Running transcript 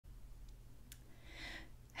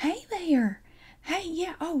there. Hey,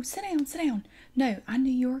 yeah. Oh, sit down, sit down. No, I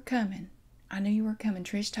knew you were coming. I knew you were coming.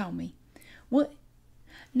 Trish told me. What?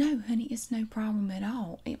 No, honey, it's no problem at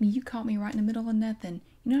all. I mean, you caught me right in the middle of nothing.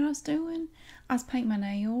 You know what I was doing? I was painting my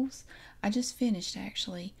nails. I just finished,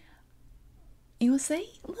 actually. You will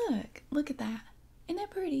see? Look at that. Isn't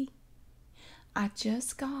that pretty? I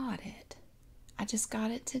just got it. I just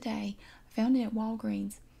got it today. I found it at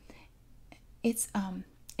Walgreens. It's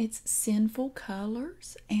Sinful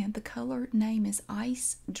Colors, and the color name is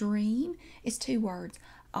Ice Dream. It's 2 words.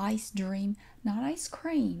 Ice Dream, not ice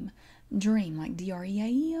cream. Dream, like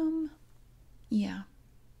DREAM. Yeah.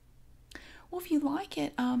 Well, if you like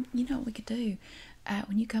it, you know what we could do?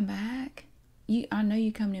 When you come back, I know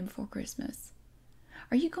you're coming in before Christmas.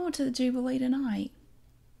 Are you going to the Jubilee tonight?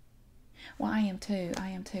 Well, I am too. I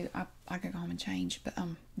am too. I could go home and change, but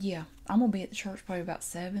yeah, I'm gonna be at the church probably about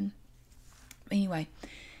 7. Anyway,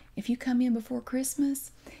 if you come in before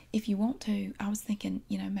Christmas, if you want to, I was thinking,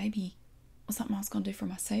 maybe something I was gonna do for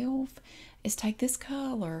myself is take this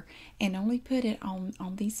color and only put it on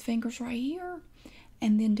these fingers right here,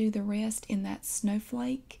 and then do the rest in that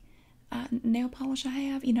snowflake nail polish I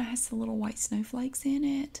have. It has the little white snowflakes in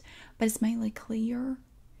it, but it's mainly clear.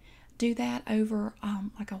 Do that over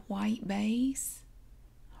like a white base,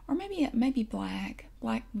 or maybe black.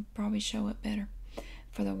 Black would probably show up better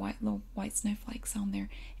for the little white snowflakes on there,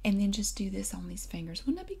 and then just do this on these fingers.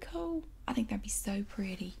 Wouldn't that be cool? I think that'd be so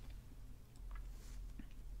pretty.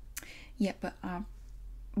 Yeah, but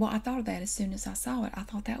well, I thought of that as soon as I saw it. I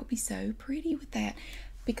thought that would be so pretty with that,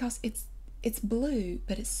 because it's blue,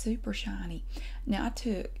 but it's super shiny. Now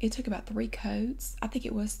it took about 3 coats. I think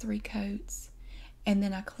it was 3 coats. And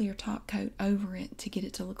then I clear top coat over it to get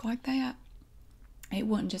it to look like that. It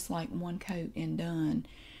wasn't just like 1 coat and done.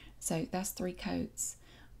 So that's 3 coats.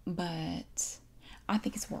 But I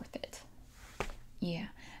think it's worth it. Yeah.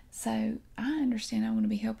 So I understand I'm going to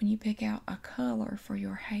be helping you pick out a color for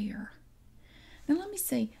your hair. Now let me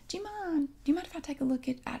see. Do you mind if I take a look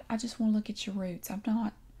at... I just want to look at your roots. I'm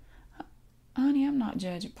not... Honey, I'm not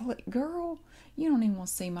judging. Girl, you don't even want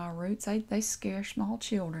to see my roots. They scare small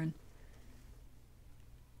children.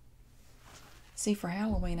 See, for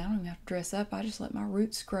Halloween, I don't even have to dress up. I just let my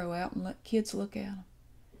roots grow out and let kids look at them.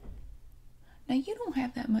 Now, you don't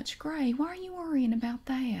have that much gray. Why are you worrying about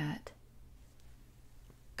that?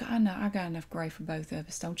 I know, I got enough gray for both of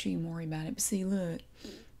us. Don't you even worry about it. But see, look,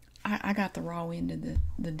 I got the raw end of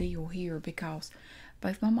the deal here, because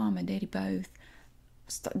both my mom and daddy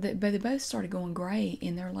they both started going gray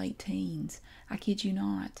in their late teens. I kid you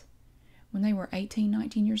not. When they were 18,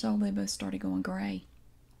 19 years old, they both started going gray.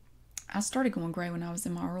 I started going gray when I was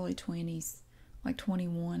in my early 20s, like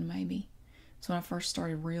 21 maybe. So when I first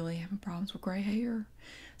started really having problems with gray hair.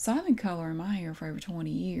 So I've been coloring my hair for over 20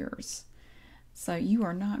 years. So you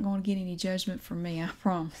are not going to get any judgment from me, I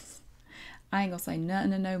promise. I ain't going to say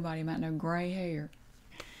nothing to nobody about no gray hair.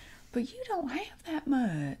 But you don't have that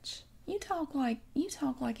much. You talk like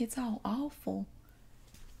it's all awful.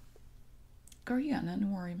 Girl, you got nothing to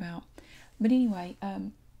worry about. But anyway,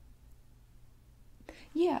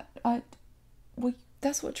 yeah, well,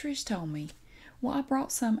 that's what Trish told me. Well, I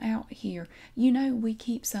brought some out here. We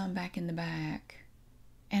keep some back in the back.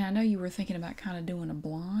 And I know you were thinking about kind of doing a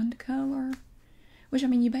blonde color. Which, I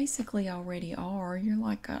mean, you basically already are. You're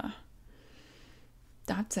like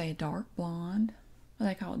I'd say a dark blonde. What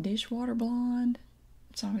they call it, dishwater blonde.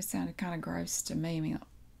 It's always sounded kind of gross to me. I mean,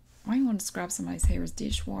 why do you want to describe somebody's hair as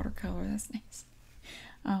dishwater color? That's nasty.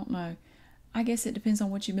 I don't know. I guess it depends on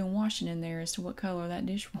what you've been washing in there as to what color that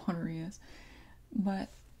dishwater is. But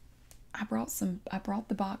I brought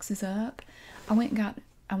the boxes up. I went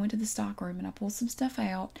to the stock room and I pulled some stuff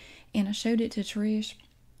out and I showed it to Trish,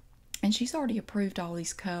 and she's already approved all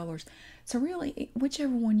these colors. So really,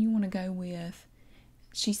 whichever one you want to go with,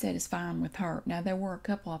 she said is fine with her. Now, there were a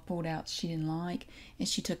couple I pulled out she didn't like, and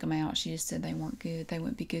she took them out. She just said they weren't good. They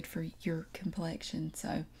wouldn't be good for your complexion.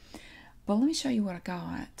 So, but let me show you what I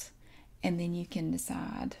got. And then you can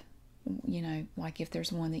decide, like if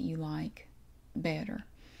there's one that you like better.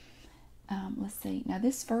 Let's see. Now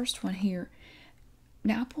this first one here.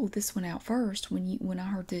 Now I pulled this one out first when I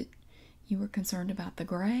heard that you were concerned about the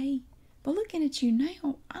gray. But looking at you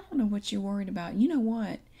now, I don't know what you're worried about. You know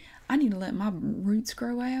what? I need to let my roots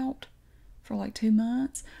grow out for like 2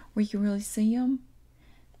 months where you can really see them.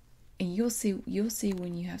 And you'll see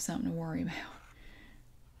when you have something to worry about.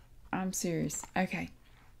 I'm serious. Okay.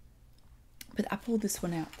 But I pulled this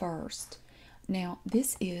one out first. Now,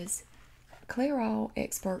 this is Clairol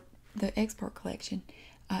the Expert Collection,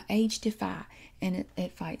 Age Defy. And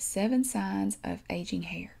it fights 7 signs of aging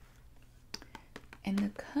hair. And the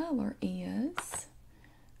color is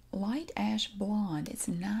Light Light Ash Blonde. It's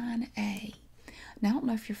 9A. Now, I don't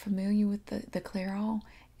know if you're familiar with the Clairol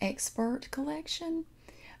Expert collection,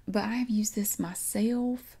 but I have used this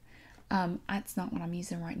myself. It's not what I'm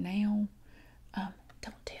using right now.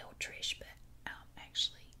 Don't tell Trish, but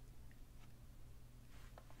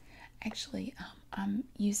actually, I'm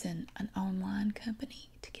using an online company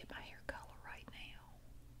to get my hair color right now.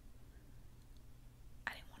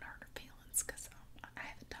 I didn't want to hurt her feelings because I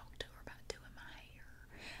haven't talked to her about doing my hair.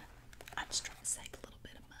 I'm just trying to save a little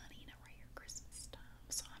bit of money around Christmas time,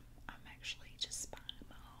 so I'm actually just buying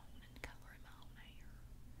my own and coloring my own hair.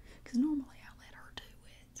 Because normally I let her do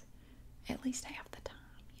it at least half the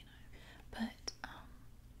time, you know. But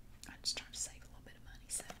I'm just trying to save a little bit of money,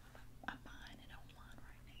 so I'm buying it online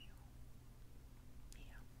right now.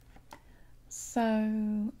 So,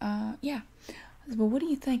 yeah. Well, what do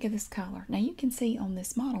you think of this color? Now, you can see on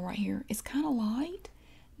this model right here, it's kind of light.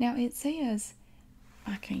 Now, it says,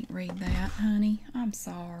 I can't read that, honey. I'm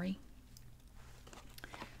sorry.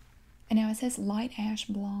 And now it says light ash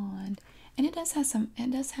blonde, and it does have some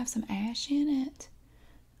ash in it.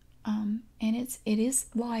 And it is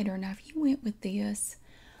lighter. Now, if you went with this,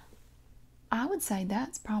 I would say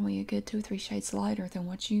that's probably a good 2 or 3 shades lighter than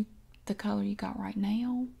the color you got right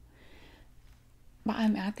now. But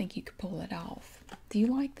I think you could pull it off. Do you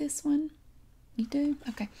like this one? You do?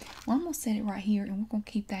 Okay. Well, I'm going to set it right here, and we're going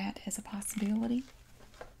to keep that as a possibility.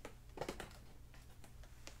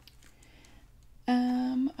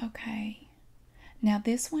 Okay. Now,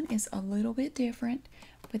 this one is a little bit different,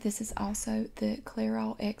 but this is also the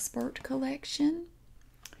Clairol Expert collection.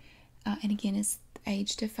 And again, it's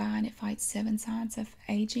age defying. It fights 7 signs of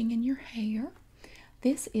aging in your hair.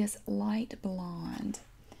 This is light blonde.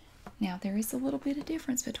 Now, there is a little bit of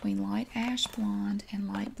difference between light ash blonde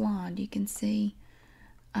and light blonde. You can see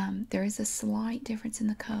there is a slight difference in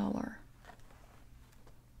the color.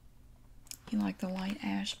 You like the light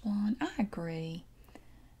ash blonde? I agree.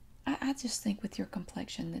 I just think with your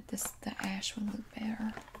complexion that the ash would look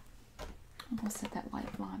better. I'm going to set that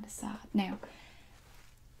light blonde aside. Now,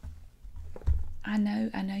 I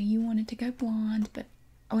know you wanted to go blonde, but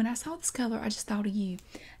when I saw this color, I just thought of you.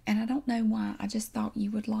 And I don't know why. I just thought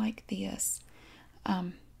you would like this.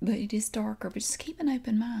 But it is darker. But just keep an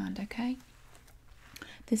open mind, okay?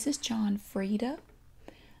 This is John Frieda.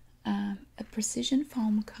 A precision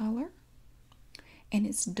foam color. And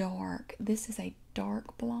it's dark. This is a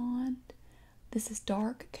dark blonde. This is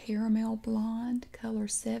dark caramel blonde. Color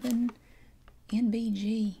 7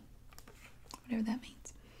 NBG. Whatever that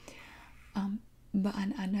means. But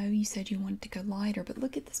I know you said you wanted to go lighter, but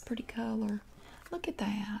look at this pretty color. Look at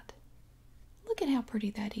that. Look at how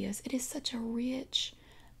pretty that is. It is such a rich,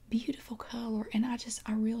 beautiful color, and I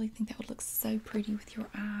really think that would look so pretty with your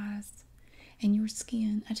eyes and your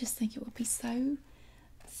skin. I just think it would be so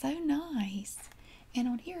nice. And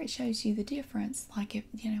on here it shows you the difference, like if,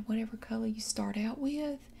 whatever color you start out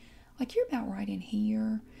with, like you're about right in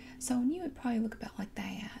here. So on you, it would probably look about like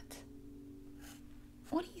that.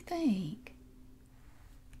 What do you think?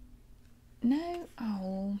 No?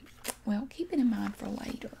 Oh, well, keep it in mind for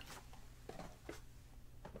later.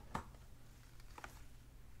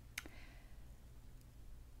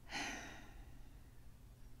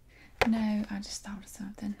 No, I just thought of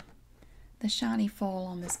something. The shiny foil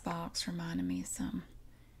on this box reminded me of something.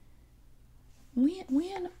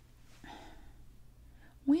 When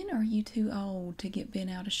are you too old to get bent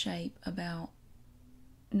out of shape about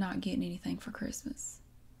not getting anything for Christmas?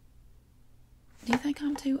 Do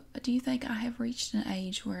you think I have reached an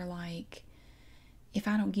age where, like, if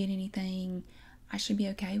I don't get anything, I should be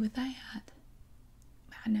okay with that?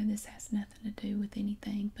 I know this has nothing to do with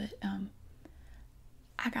anything, but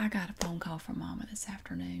I got a phone call from Mama this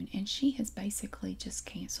afternoon, and she has basically just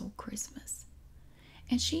canceled Christmas.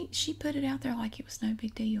 And she put it out there like it was no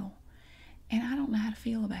big deal. And I don't know how to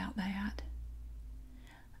feel about that.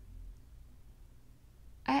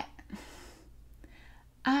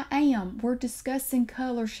 I am. We're discussing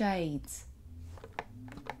color shades.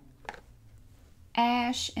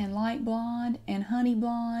 Ash and light blonde and honey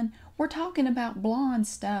blonde. We're talking about blonde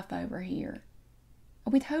stuff over here.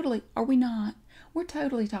 Are we not? We're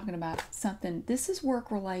totally talking about something. This is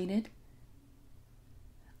work related.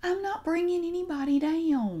 I'm not bringing anybody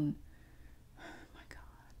down. Oh my God.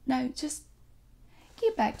 No, just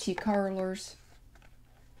get back to your curlers.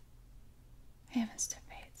 Heavens to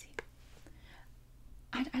Betsy.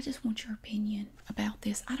 I just want your opinion about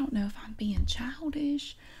this. I don't know if I'm being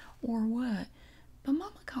childish or what, but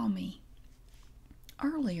Mama called me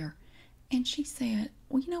earlier and she said,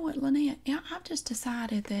 well, you know what, Lynette, I've just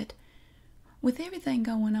decided that with everything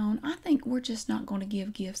going on, I think we're just not going to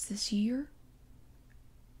give gifts this year.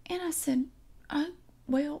 And I said, oh,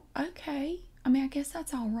 well, okay. I mean, I guess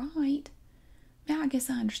that's all right. Now I guess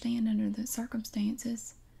I understand under the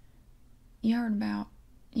circumstances. You heard about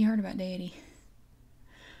Daddy.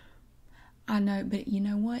 I know, but you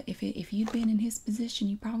know what? If you'd been in his position,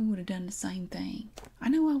 you probably would have done the same thing. I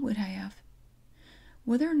know I would have.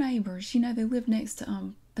 Well, they're neighbors. They live next to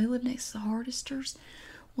the Hardisters.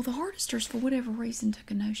 Well, the Hardisters, for whatever reason,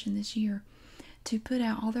 took a notion this year to put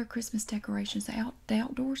out all their Christmas decorations, the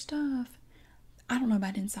outdoor stuff. I don't know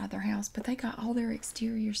about inside their house, but they got all their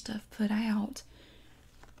exterior stuff put out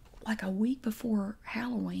like a week before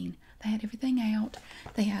Halloween. They had everything out.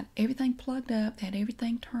 They had everything plugged up. They had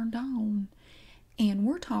everything turned on. And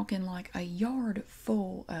we're talking like a yard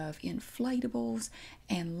full of inflatables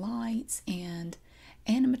and lights and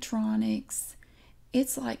animatronics.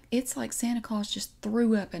 It's like Santa Claus just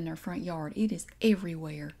threw up in their front yard. It is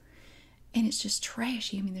everywhere. And it's just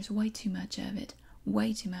trashy. I mean, there's way too much of it.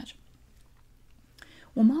 Way too much.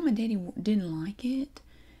 Well, Mom and Daddy didn't like it.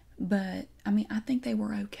 But, I mean, I think they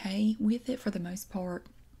were okay with it for the most part.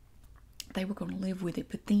 They were going to live with it.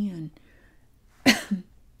 But then,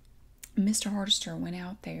 Mr. Hardister went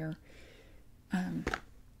out there, I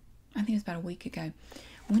think it was about a week ago,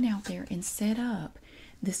 went out there and set up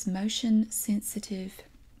this motion sensor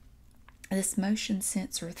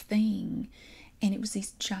thing. And it was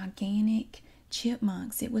these gigantic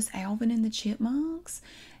chipmunks. It was Alvin and the Chipmunks.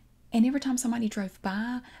 And every time somebody drove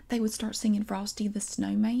by, they would start singing Frosty the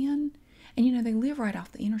Snowman. And they live right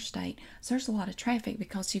off the interstate. So there's a lot of traffic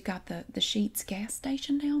because you've got the Sheetz gas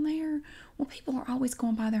station down there. Well, people are always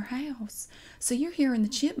going by their house. So you're hearing the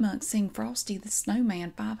Chipmunks sing Frosty the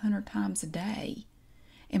Snowman 500 times a day.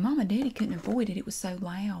 And Mom and Daddy couldn't avoid it. It was so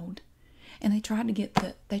loud. And they tried to get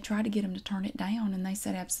them to turn it down. And they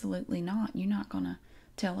said, absolutely not. You're not going to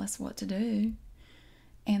tell us what to do.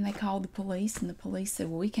 And they called the police, and the police said,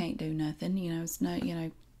 well, we can't do nothing. It's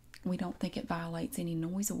no, we don't think it violates any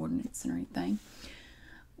noise ordinance or anything.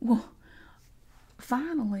 Well,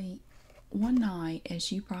 finally, one night,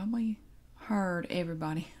 as you probably heard,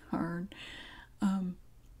 everybody heard,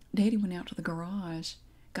 Daddy went out to the garage,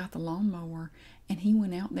 got the lawnmower, and he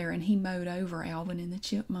went out there and he mowed over Alvin and the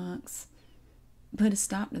Chipmunks. Put a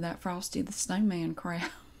stop to that Frosty the Snowman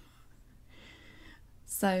crowd.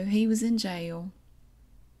 So he was in jail.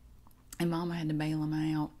 And Mama had to bail him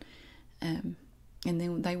out. And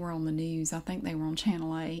then they were on the news. I think they were on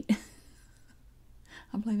Channel 8.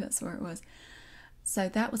 I believe that's where it was. So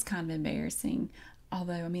that was kind of embarrassing.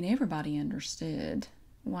 Although, I mean, everybody understood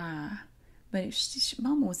why. But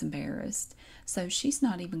Mama was embarrassed. So she's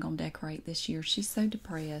not even going to decorate this year. She's so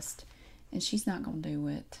depressed. And she's not going to do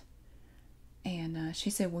it. And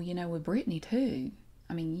she said, well, with Brittany too.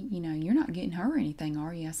 I mean, you're not getting her anything,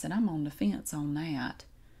 are you? I said, I'm on the fence on that.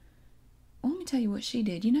 Well, let me tell you what she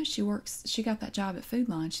did. She got that job at Food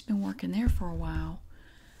Line. She's been working there for a while.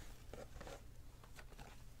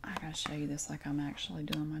 I gotta show you this like I'm actually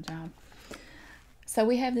doing my job. So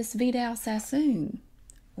we have this Vidal Sassoon.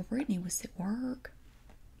 Well, Brittany was at work.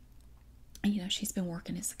 And, she's been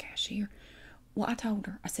working as a cashier. Well, I told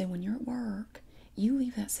her, I said, when you're at work, you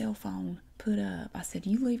leave that cell phone put up. I said,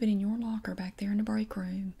 you leave it in your locker back there in the break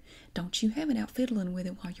room. Don't you have it out fiddling with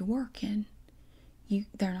it while you're working.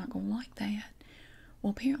 They're not going to like that.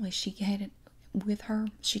 Well, apparently she had it with her.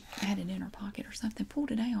 She had it in her pocket or something,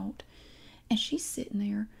 pulled it out. And she's sitting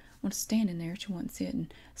there, standing there. She wasn't sitting.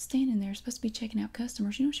 Standing there, supposed to be checking out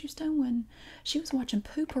customers. You know what she was doing? She was watching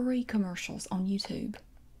Poopery commercials on YouTube.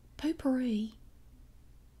 Poopery.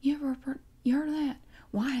 You heard of that?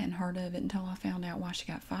 Well, I hadn't heard of it until I found out why she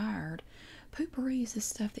got fired. Poopery is this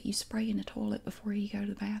stuff that you spray in the toilet before you go to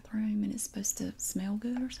the bathroom, and it's supposed to smell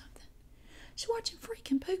good or something. She's watching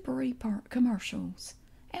freaking Poopery commercials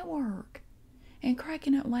at work and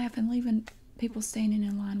cracking up laughing, leaving people standing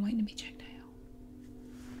in line waiting to be checked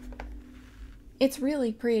out. It's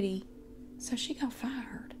really pretty. So she got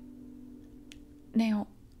fired. Now,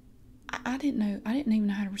 I didn't even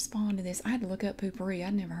know how to respond to this. I had to look up Poopery.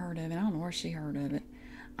 I'd never heard of it. I don't know where she heard of it.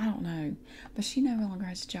 I don't know. But she no longer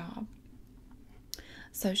has a job.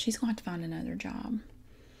 So she's going to have to find another job.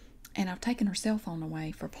 And I've taken her cell phone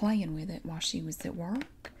away for playing with it while she was at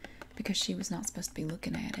work because she was not supposed to be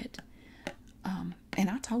looking at it. And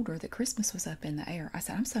I told her that Christmas was up in the air. I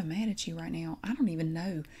said, I'm so mad at you right now. I don't even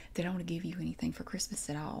know that I want to give you anything for Christmas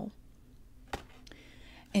at all.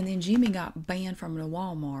 And then Jimmy got banned from the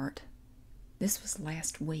Walmart. This was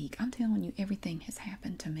last week. I'm telling you, everything has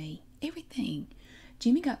happened to me. Everything.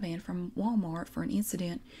 Jimmy got banned from Walmart for an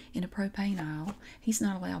incident in a propane aisle. He's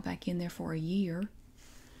not allowed back in there for a year.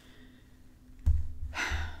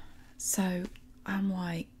 So I'm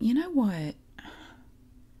like, you know what?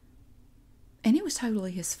 was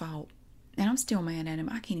totally his fault. And I'm still mad at him.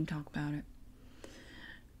 I can't even talk about it.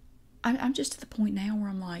 I'm just at the point now where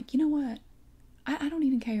I'm like, you know what? I don't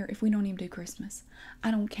even care if we don't even do Christmas. I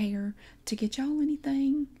don't care to get y'all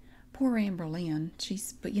anything. Poor Amber Lynn.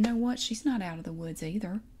 But you know what? She's not out of the woods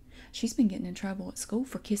either. She's been getting in trouble at school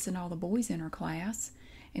for kissing all the boys in her class.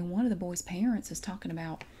 And one of the boys' parents is talking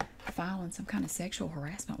about filing some kind of sexual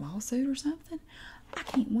harassment lawsuit or something. I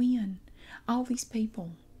can't win. All these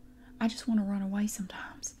people. I just want to run away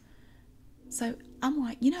sometimes. So I'm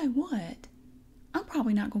like, you know what? I'm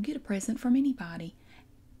probably not going to get a present from anybody.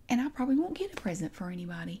 And I probably won't get a present for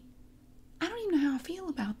anybody. I don't even know how I feel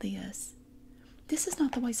about this. This is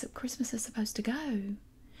not the way Christmas is supposed to go.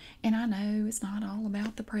 And I know it's not all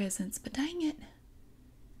about the presents, but dang it.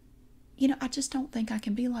 You know, I just don't think I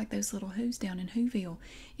can be like those little Who's down in Whoville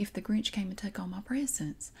if the Grinch came and took all my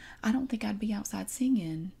presents. I don't think I'd be outside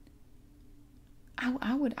singing.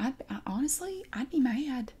 Honestly, I'd be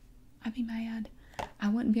mad. I'd be mad. I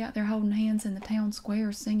wouldn't be out there holding hands in the town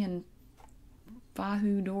square singing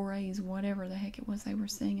Fahu Dores, whatever the heck it was they were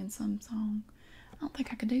singing, some song. I don't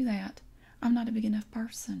think I could do that. I'm not a big enough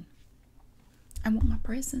person. I want my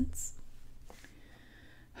presents.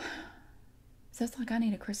 So it's like I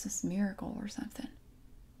need a Christmas miracle or something.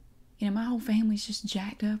 You know, my whole family's just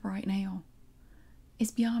jacked up right now.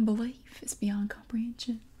 It's beyond belief. It's beyond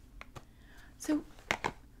comprehension. So,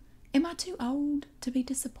 am I too old to be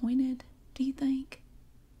disappointed, do you think?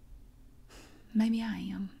 Maybe I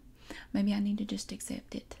am. Maybe I need to just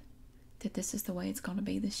accept it. That this is the way it's going to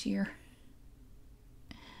be this year.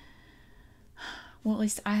 Well, at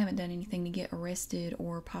least I haven't done anything to get arrested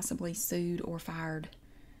or possibly sued or fired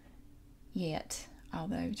yet.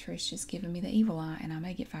 Although Trish just giving me the evil eye and I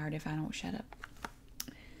may get fired if I don't shut up.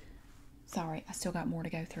 Sorry, I still got more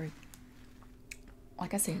to go through.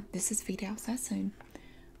 Like I said, this is Feet Outside Soon.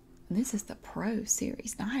 This is the Pro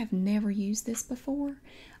series. Now, I have never used this before.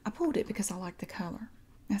 I pulled it because I like the color.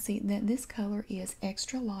 Now, see, this color is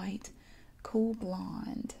extra light, cool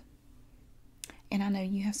blonde. And I know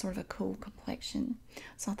you have sort of a cool complexion,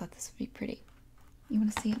 so I thought this would be pretty. You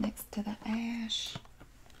want to see it next to the ash?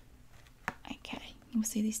 Okay, you want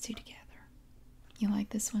to see these two together. You like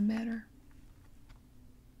this one better?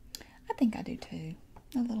 I think I do too.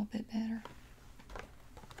 A little bit better.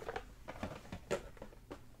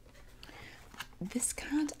 This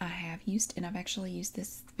kind I have used, and I've actually used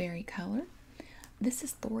this very color. This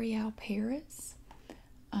is L'Oreal Paris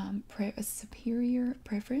Superior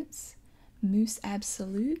Preference Mousse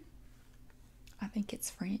Absolute. I think it's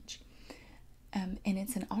French. And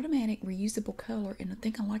it's an automatic reusable color. And the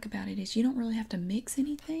thing I like about it is you don't really have to mix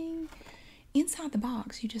anything. Inside the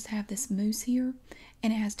box, you just have this mousse here.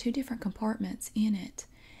 And it has two different compartments in it.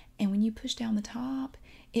 And when you push down the top,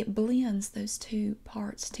 it blends those two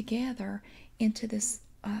parts together into this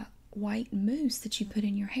white mousse that you put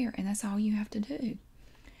in your hair. And that's all you have to do.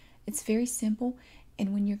 It's very simple.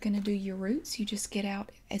 And when you're going to do your roots, you just get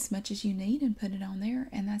out as much as you need and put it on there.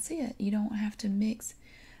 And that's it. You don't have to mix.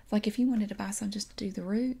 Like if you wanted to buy some just to do the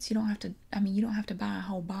roots, you don't have to, you don't have to buy a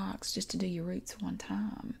whole box just to do your roots one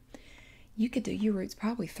time. You could do your roots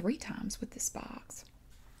probably 3 times with this box.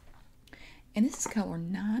 And this is color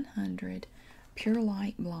 900 Pure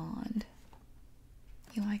Light Blonde.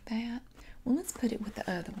 You like that? Well, let's put it with the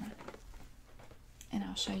other one. And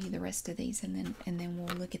I'll show you the rest of these, and then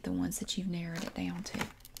we'll look at the ones that you've narrowed it down to.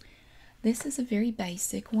 This is a very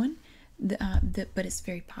basic one, but it's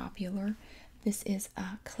very popular. This is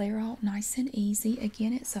Clairol Nice and Easy.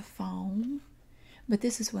 Again, it's a foam, but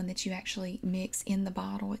this is one that you actually mix in the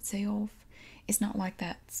bottle itself. It's not like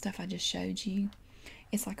that stuff I just showed you.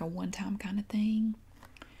 It's like a one-time kind of thing.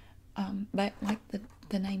 But like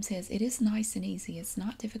the name says, it is nice and easy. It's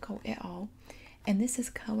not difficult at all. And this is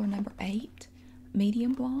color number 8.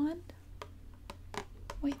 Medium blonde.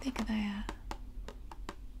 What do you think of that?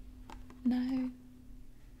 No?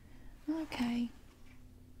 Okay.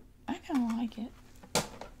 I kind of like it.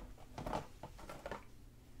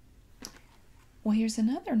 Well, here's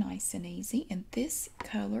another nice and easy, and this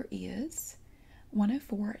color is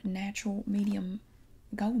 104 Natural Medium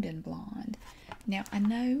Golden Blonde. Now, I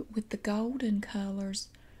know with the golden colors,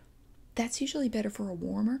 that's usually better for a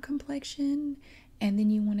warmer complexion, and then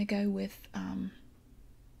you want to go with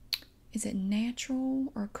is it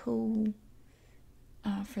natural or cool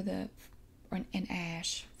and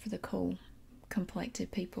ash for the cool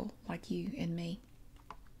complected people like you and me.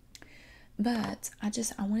 But I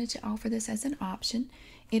wanted to offer this as an option.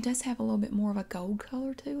 It does have a little bit more of a gold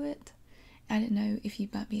color to it. I didn't know if you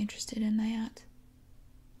might be interested in that.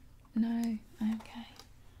 No? Okay.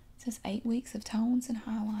 It says 8 weeks of tones and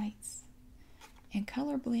highlights and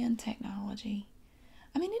color blend technology.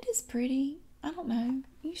 I mean, it is pretty. I don't know.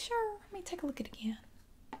 You sure? Let me take a look at it again.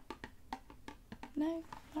 No?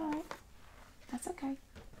 Alright. That's okay.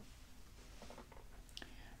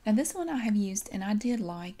 Now, this one I have used, and I did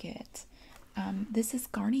like it. This is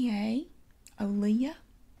Garnier Olia,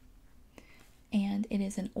 and it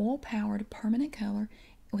is an oil-powered permanent color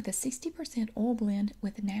with a 60% oil blend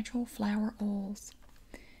with natural flower oils.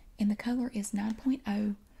 And the color is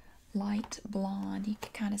 9.0 light blonde. You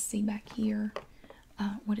can kind of see back here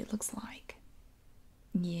what it looks like.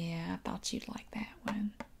 Yeah, I thought you'd like that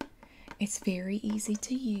one. It's very easy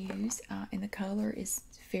to use, and the color is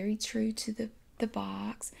very true to the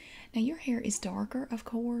box. Now, your hair is darker, of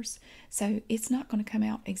course, so it's not going to come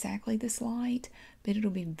out exactly this light, but it'll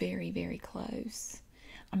be very, very close.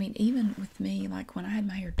 I mean, even with me, like when I had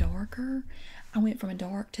my hair darker, I went from a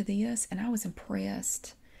dark to this, and I was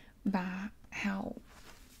impressed by how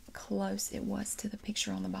close it was to the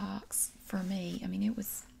picture on the box for me. I mean, it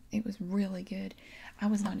was really good. I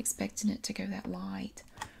was not expecting it to go that light.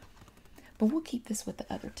 But we'll keep this with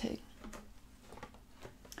the other two.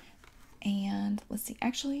 And let's see.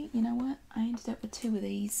 Actually, you know what? I ended up with two of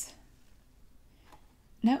these.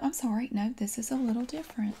 No, I'm sorry. No, this is a little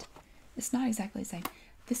different. It's not exactly the same.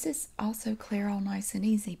 This is also Clairol Nice and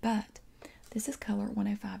Easy, but this is color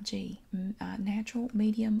 105G. Natural,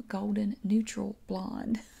 medium, golden, neutral,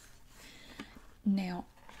 blonde. Now,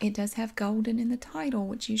 it does have golden in the title,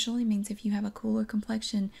 which usually means if you have a cooler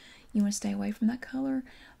complexion, you want to stay away from that color.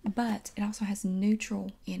 But it also has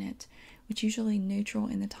neutral in it, which usually neutral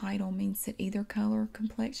in the title means that either color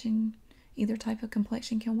complexion, either type of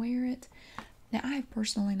complexion can wear it. Now, I have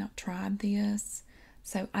personally not tried this,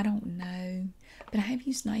 so I don't know. But I have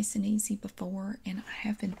used Nice and Easy before, and I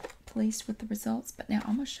have been pleased with the results. But now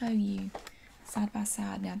I'm going to show you side by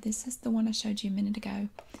side. Now, this is the one I showed you a minute ago.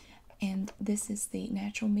 And this is the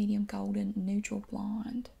Natural Medium Golden Neutral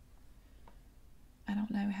Blonde. I don't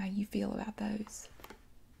know how you feel about those.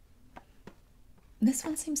 This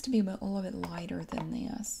one seems to be a little bit lighter than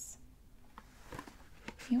this.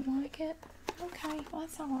 You don't like it? Okay, well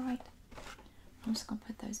that's alright. I'm just going to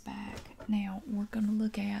put those back. Now, we're going to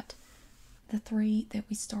look at the three that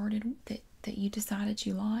we started, that you decided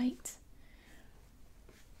you liked.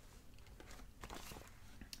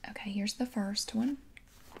 Okay, here's the first one.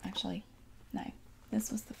 Actually, no,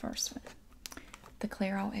 this was the first one. The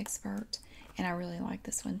Clairol Expert. And I really like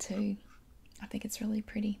this one too. I think it's really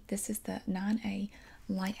pretty. This is the 9A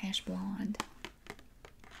Light Ash Blonde.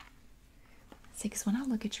 See, because when I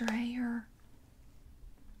look at your hair,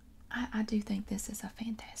 I do think this is a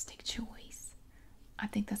fantastic choice. I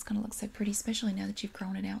think that's going to look so pretty, especially now that you've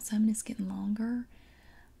grown it out some and it's getting longer.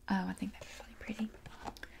 Oh, I think that'd be really pretty.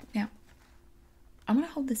 Now, I'm going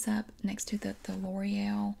to hold this up next to the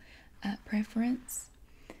L'Oreal Preference,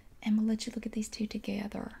 and we'll let you look at these two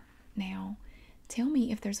together. Now, tell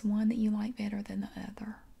me if there's one that you like better than the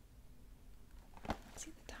other. Let's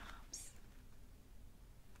see the tops.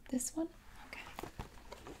 This one? Okay.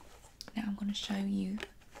 Now I'm going to show you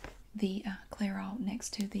the Clairol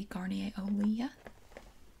next to the Garnier Olia.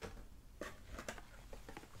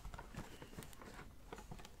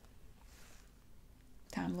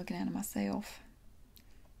 Time looking at it myself.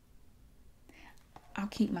 I'll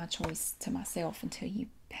keep my choice to myself until you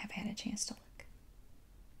have had a chance to look.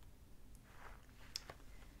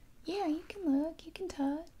 Yeah, you can look, you can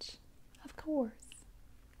touch, of course.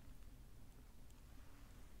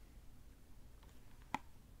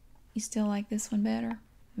 You still like this one better?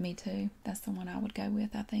 Me too. That's the one I would go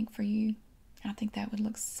with, I think, for you. I think that would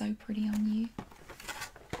look so pretty on you.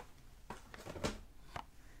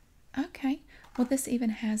 Okay. Well, this even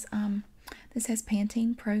has this has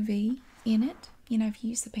Pantene Pro V in it. You know, if you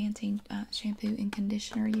use the Pantene shampoo and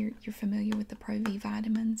conditioner, you're familiar with the Pro V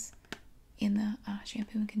vitamins in the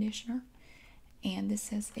shampoo and conditioner. And this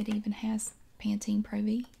says it even has Pantene Pro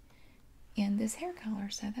V in this hair color,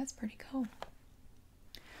 so that's pretty cool.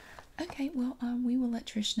 Okay, well, we will let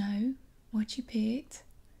Trish know what you picked.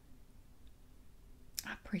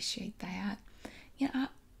 I appreciate that. You know,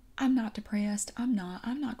 I'm not depressed. I'm not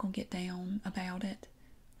gonna get down about it.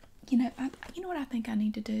 You know, you know what I think I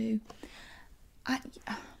need to do?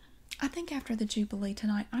 I think after the Jubilee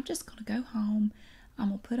tonight, I'm just gonna go home. I'm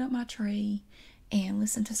gonna put up my tree and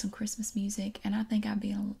listen to some Christmas music, and I think I'd be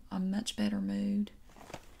in a much better mood.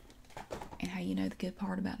 And how you know the good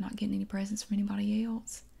part about not getting any presents from anybody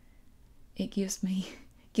else? It gives me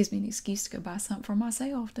an excuse to go buy something for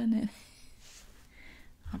myself, doesn't it?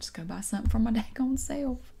 I'll just go buy something for my daggone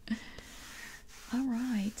self. All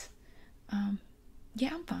right.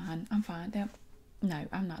 Yeah, I'm fine. No,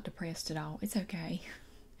 I'm not depressed at all. It's okay.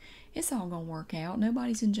 It's all gonna work out.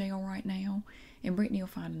 Nobody's in jail right now, and Brittany will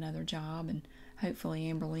find another job, and hopefully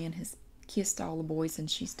Amberlynn has kissed all the boys and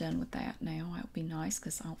she's done with that now. That would be nice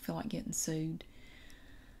because I don't feel like getting sued.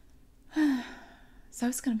 So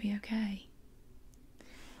it's gonna be okay.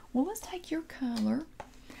 Well, let's take your color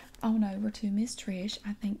on over to Miss Trish.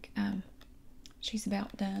 I think she's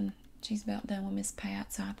about done. She's about done with Miss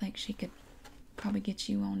Pat, so I think she could probably get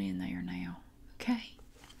you on in there now. Okay.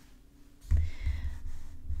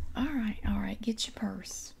 All right. Get your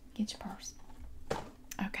purse. Get your purse.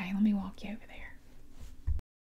 Okay, let me walk you over there.